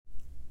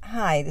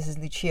Hi, this is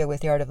Lucia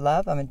with The Art of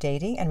Love. I'm a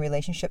dating and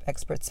relationship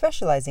expert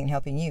specializing in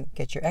helping you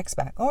get your ex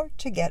back or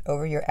to get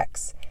over your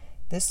ex.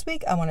 This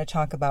week, I want to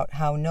talk about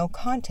how no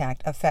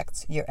contact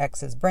affects your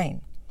ex's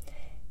brain.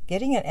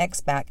 Getting an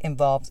ex back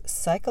involves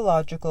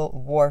psychological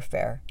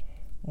warfare.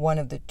 One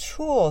of the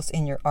tools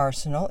in your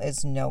arsenal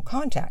is no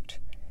contact.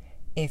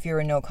 If you're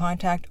in no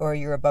contact or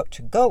you're about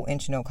to go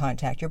into no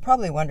contact, you're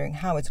probably wondering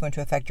how it's going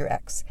to affect your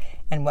ex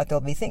and what they'll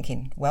be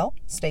thinking. Well,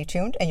 stay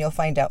tuned and you'll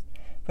find out.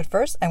 But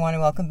first, I want to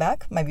welcome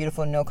back my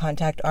beautiful No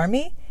Contact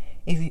Army.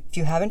 If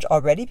you haven't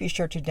already, be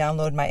sure to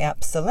download my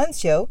app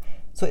Silencio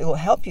so it will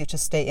help you to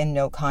stay in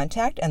no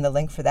contact, and the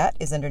link for that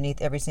is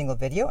underneath every single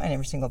video and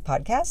every single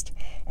podcast.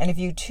 And if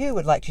you too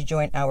would like to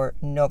join our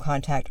No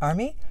Contact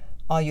Army,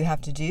 all you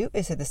have to do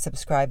is hit the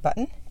subscribe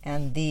button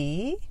and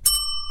the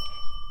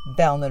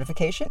bell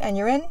notification and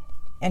you're in.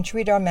 And to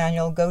read our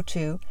manual, go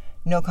to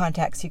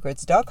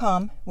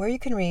nocontactsecrets.com where you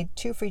can read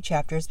 2 free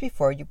chapters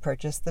before you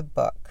purchase the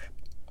book.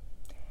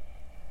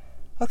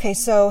 Okay,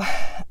 so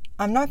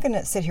I'm not going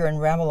to sit here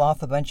and ramble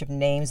off a bunch of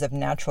names of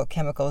natural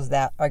chemicals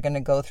that are going to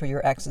go through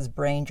your ex's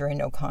brain during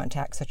no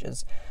contact, such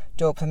as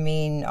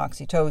dopamine,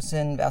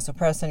 oxytocin,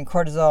 vasopressin,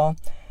 cortisol.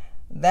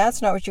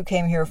 That's not what you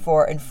came here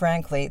for, and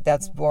frankly,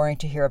 that's boring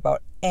to hear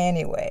about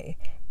anyway.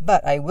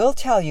 But I will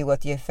tell you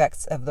what the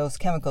effects of those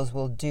chemicals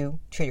will do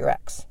to your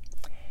ex.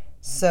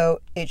 So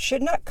it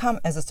should not come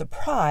as a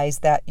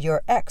surprise that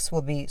your ex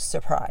will be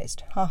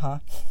surprised.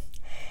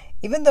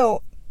 Even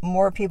though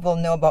more people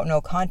know about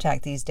no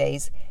contact these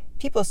days,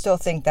 people still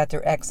think that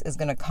their ex is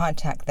going to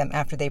contact them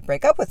after they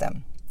break up with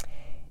them.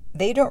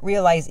 They don't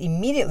realize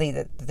immediately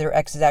that their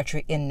ex is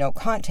actually in no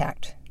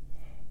contact.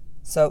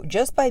 So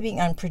just by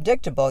being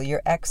unpredictable,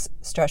 your ex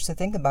starts to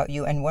think about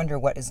you and wonder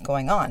what is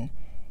going on.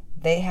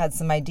 They had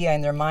some idea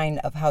in their mind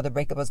of how the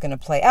breakup was going to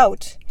play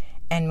out,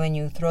 and when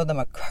you throw them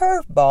a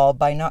curveball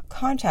by not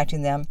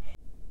contacting them,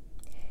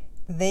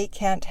 they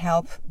can't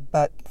help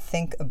but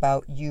think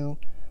about you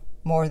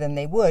more than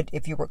they would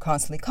if you were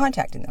constantly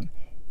contacting them.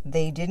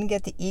 They didn't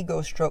get the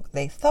ego stroke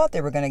they thought they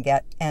were going to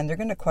get, and they're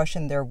going to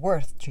question their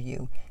worth to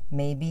you.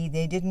 Maybe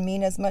they didn't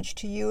mean as much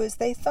to you as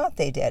they thought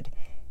they did,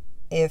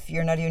 if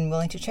you're not even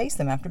willing to chase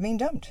them after being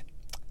dumped.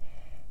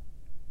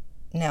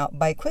 Now,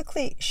 by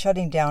quickly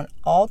shutting down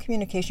all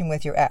communication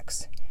with your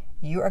ex,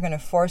 you are going to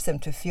force them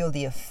to feel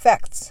the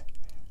effects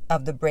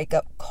of the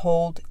breakup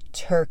cold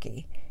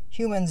turkey.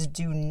 Humans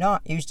do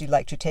not usually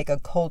like to take a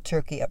cold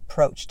turkey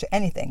approach to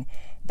anything.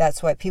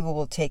 That's why people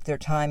will take their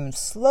time and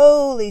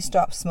slowly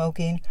stop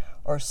smoking,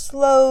 or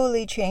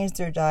slowly change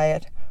their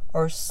diet,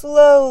 or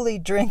slowly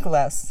drink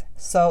less.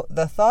 So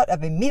the thought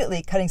of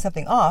immediately cutting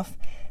something off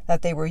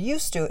that they were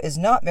used to is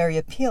not very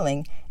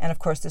appealing, and of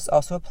course this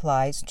also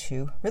applies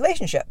to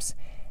relationships.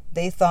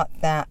 They thought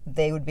that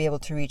they would be able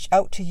to reach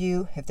out to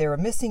you if they were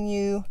missing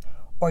you,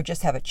 or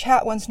just have a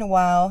chat once in a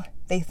while.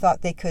 They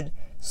thought they could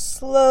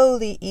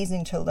slowly ease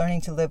into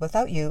learning to live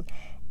without you,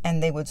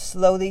 and they would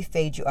slowly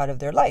fade you out of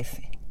their life.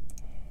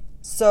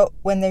 So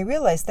when they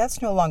realize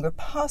that's no longer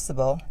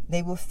possible,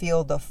 they will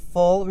feel the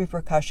full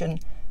repercussion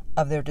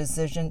of their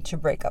decision to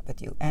break up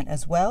with you, and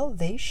as well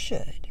they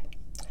should.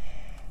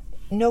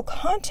 No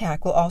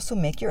contact will also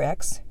make your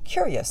ex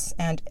curious,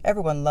 and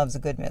everyone loves a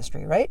good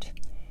mystery, right?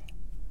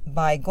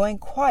 By going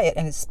quiet,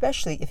 and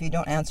especially if you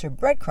don't answer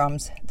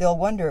breadcrumbs, they'll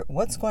wonder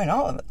what's going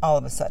on all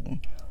of a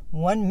sudden.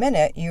 1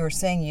 minute you're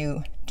saying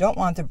you don't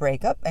want the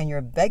breakup and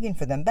you're begging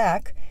for them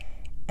back,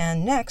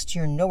 and next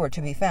you're nowhere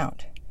to be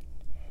found.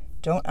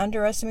 Don't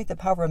underestimate the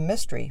power of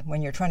mystery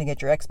when you're trying to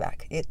get your ex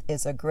back. It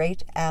is a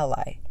great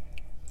ally.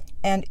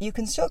 And you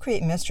can still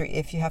create mystery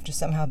if you have to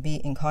somehow be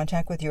in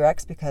contact with your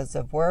ex because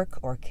of work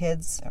or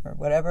kids or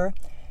whatever.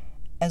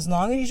 As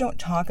long as you don't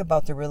talk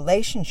about the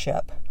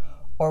relationship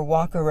or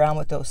walk around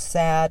with those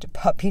sad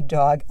puppy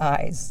dog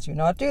eyes. Do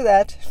not do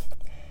that.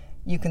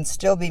 You can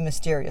still be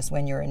mysterious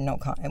when you're in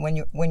when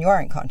you are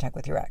in contact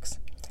with your ex.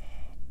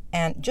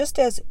 And just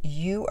as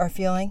you are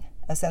feeling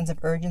a sense of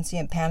urgency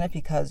and panic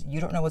because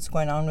you don't know what's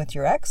going on with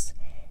your ex,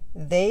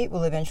 they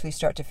will eventually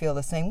start to feel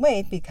the same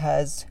way,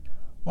 because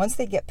once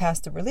they get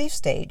past the relief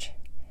stage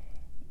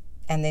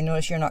and they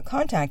notice you're not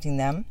contacting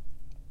them,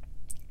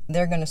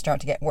 they're going to start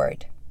to get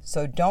worried.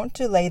 So don't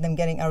delay them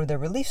getting out of the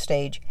relief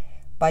stage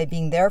by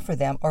being there for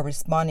them or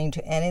responding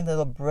to any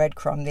little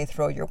breadcrumb they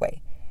throw your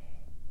way.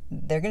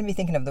 They're going to be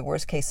thinking of the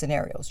worst case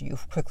scenarios.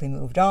 You've quickly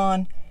moved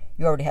on,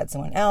 you already had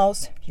someone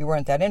else, you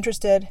weren't that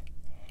interested,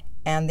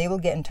 and they will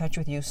get in touch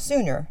with you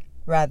sooner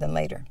rather than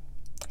later.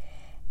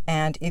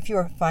 And if you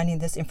are finding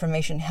this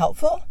information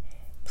helpful,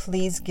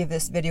 please give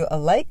this video a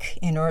like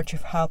in order to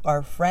help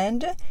our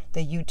friend,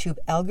 the YouTube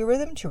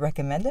algorithm, to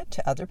recommend it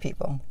to other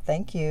people.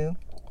 Thank you.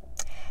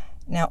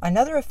 Now,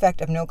 another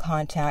effect of no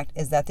contact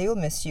is that they will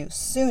miss you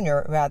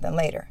sooner rather than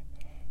later.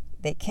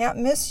 They can't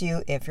miss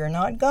you if you're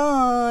not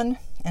gone.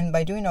 And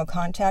by doing no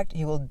contact,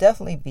 you will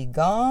definitely be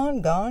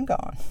gone.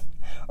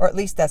 Or at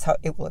least that's how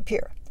it will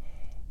appear.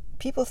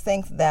 People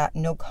think that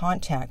no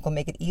contact will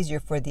make it easier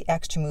for the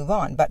ex to move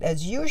on. But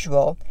as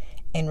usual,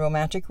 in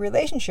romantic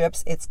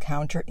relationships, it's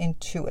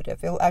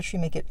counterintuitive. It will actually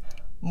make it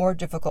more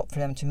difficult for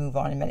them to move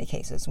on in many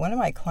cases. One of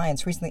my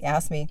clients recently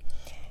asked me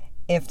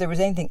if there was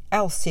anything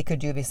else he could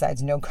do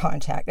besides no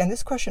contact. And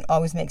this question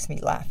always makes me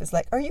laugh. It's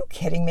like, are you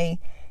kidding me?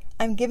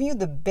 I'm giving you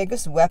the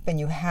biggest weapon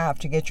you have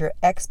to get your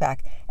ex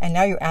back, and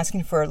now you're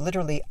asking for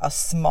literally a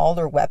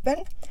smaller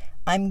weapon?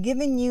 I'm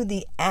giving you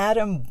the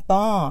atom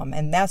bomb,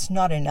 and that's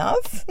not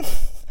enough?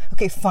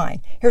 Okay,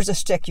 fine. Here's a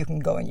stick you can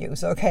go and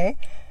use, okay?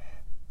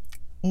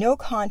 No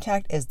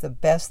contact is the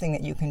best thing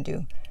that you can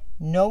do.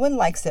 No one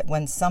likes it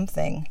when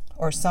something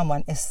or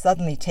someone is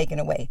suddenly taken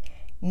away,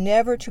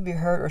 never to be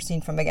heard or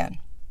seen from again.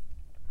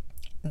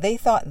 They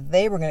thought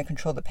they were going to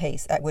control the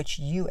pace at which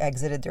you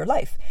exited their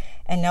life,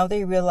 and now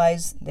they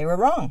realize they were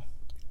wrong.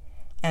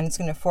 And it's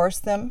going to force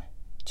them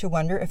to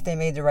wonder if they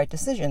made the right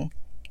decision,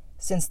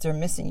 since they're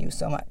missing you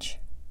so much.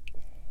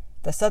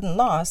 The sudden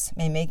loss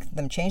may make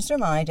them change their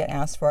mind and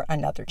ask for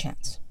another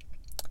chance.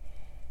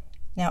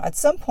 Now, at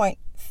some point,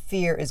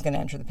 fear is going to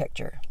enter the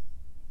picture.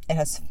 It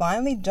has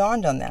finally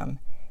dawned on them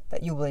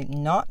that you will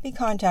not be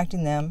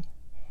contacting them,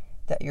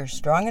 that you're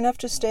strong enough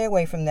to stay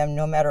away from them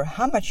no matter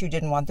how much you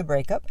didn't want the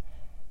breakup,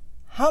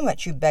 how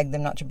much you begged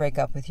them not to break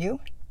up with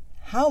you,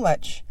 how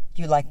much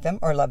you like them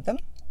or love them,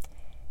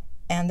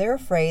 and they're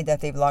afraid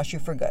that they've lost you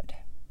for good.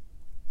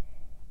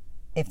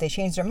 If they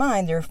change their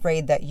mind, they're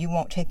afraid that you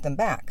won't take them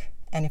back.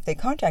 And if they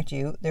contact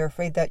you, they're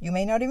afraid that you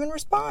may not even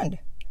respond.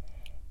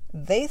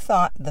 They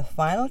thought the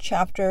final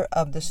chapter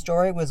of the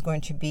story was going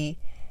to be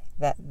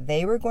that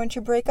they were going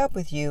to break up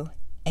with you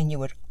and you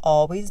would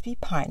always be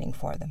pining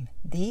for them.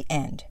 The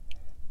end.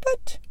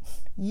 But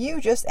you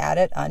just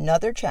added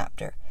another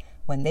chapter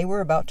when they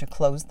were about to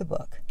close the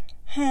book.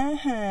 Ha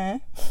ha.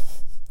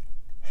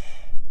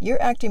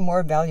 You're acting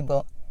more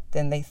valuable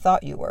than they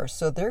thought you were,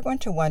 so they're going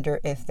to wonder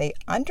if they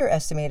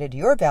underestimated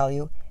your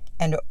value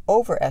and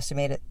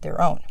overestimated their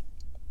own.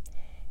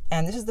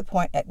 And this is the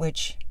point at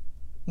which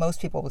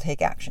most people will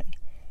take action,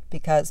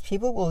 because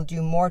people will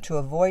do more to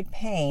avoid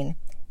pain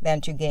than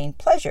to gain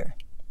pleasure.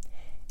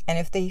 And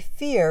if they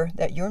fear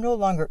that you're no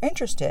longer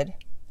interested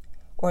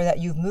or that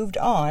you've moved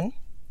on,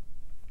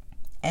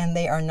 and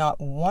they are not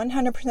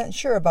 100%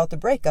 sure about the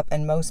breakup,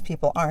 and most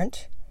people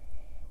aren't,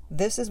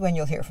 this is when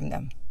you'll hear from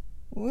them.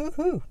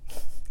 Woohoo!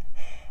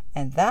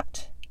 And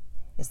that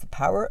is the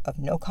power of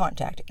no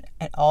contact.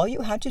 And all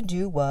you had to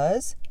do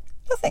was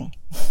nothing.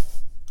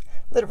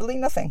 Literally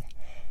nothing.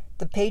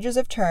 The pages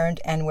have turned,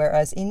 and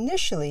whereas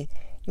initially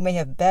you may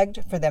have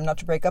begged for them not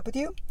to break up with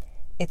you,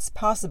 it's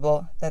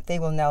possible that they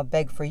will now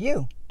beg for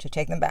you to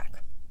take them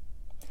back.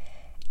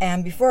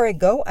 And before I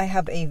go, I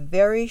have a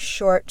very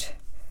short,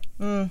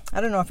 I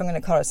don't know if I'm going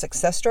to call it a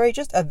success story,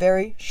 just a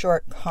very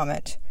short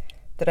comment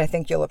that I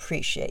think you'll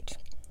appreciate.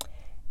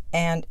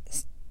 And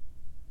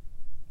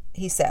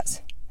he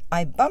says,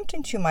 I bumped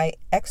into my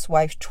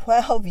ex-wife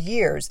 12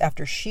 years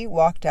after she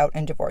walked out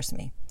and divorced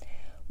me.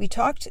 We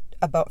talked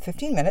about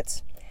 15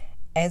 minutes.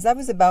 As I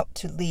was about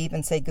to leave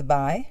and say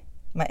goodbye,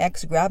 my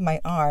ex grabbed my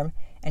arm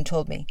and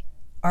told me,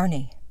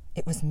 Arnie,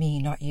 it was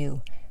me, not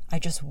you. I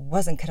just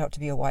wasn't cut out to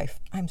be a wife.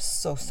 I'm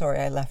so sorry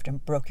I left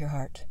and broke your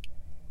heart.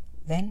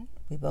 Then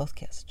we both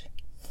kissed.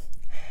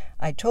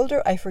 I told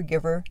her I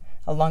forgave her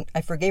a long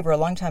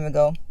time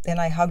ago. Then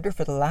I hugged her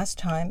for the last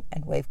time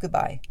and waved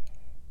goodbye.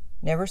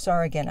 Never saw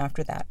her again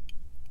after that.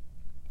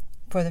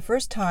 For the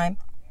first time,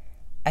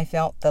 I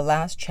felt the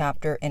last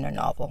chapter in a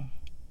novel.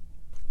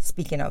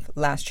 Speaking of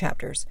last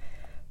chapters.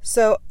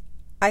 So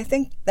I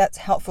think that's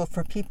helpful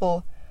for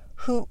people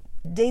who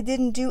they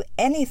didn't do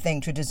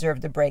anything to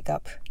deserve the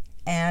breakup.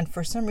 And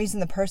for some reason,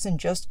 the person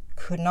just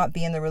could not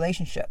be in the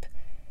relationship.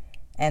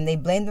 And they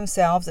blamed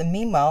themselves. And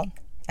meanwhile,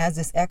 as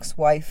this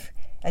ex-wife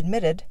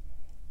admitted,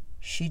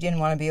 she didn't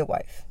want to be a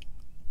wife.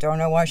 Don't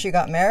know why she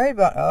got married,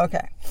 but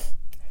okay.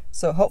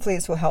 So hopefully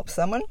this will help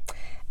someone.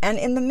 And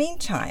in the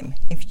meantime,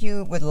 if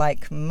you would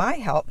like my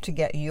help to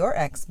get your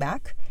ex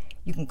back,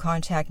 you can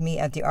contact me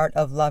at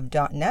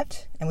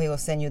theartoflove.net and we will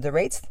send you the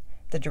rates.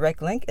 The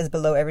direct link is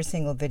below every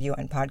single video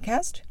and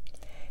podcast.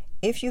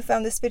 If you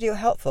found this video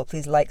helpful,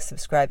 please like,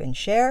 subscribe, and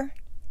share.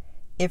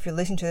 If you're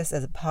listening to this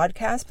as a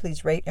podcast,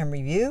 please rate and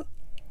review.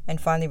 And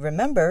finally,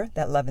 remember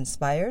that love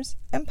inspires,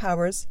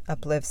 empowers,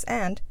 uplifts,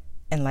 and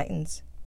enlightens.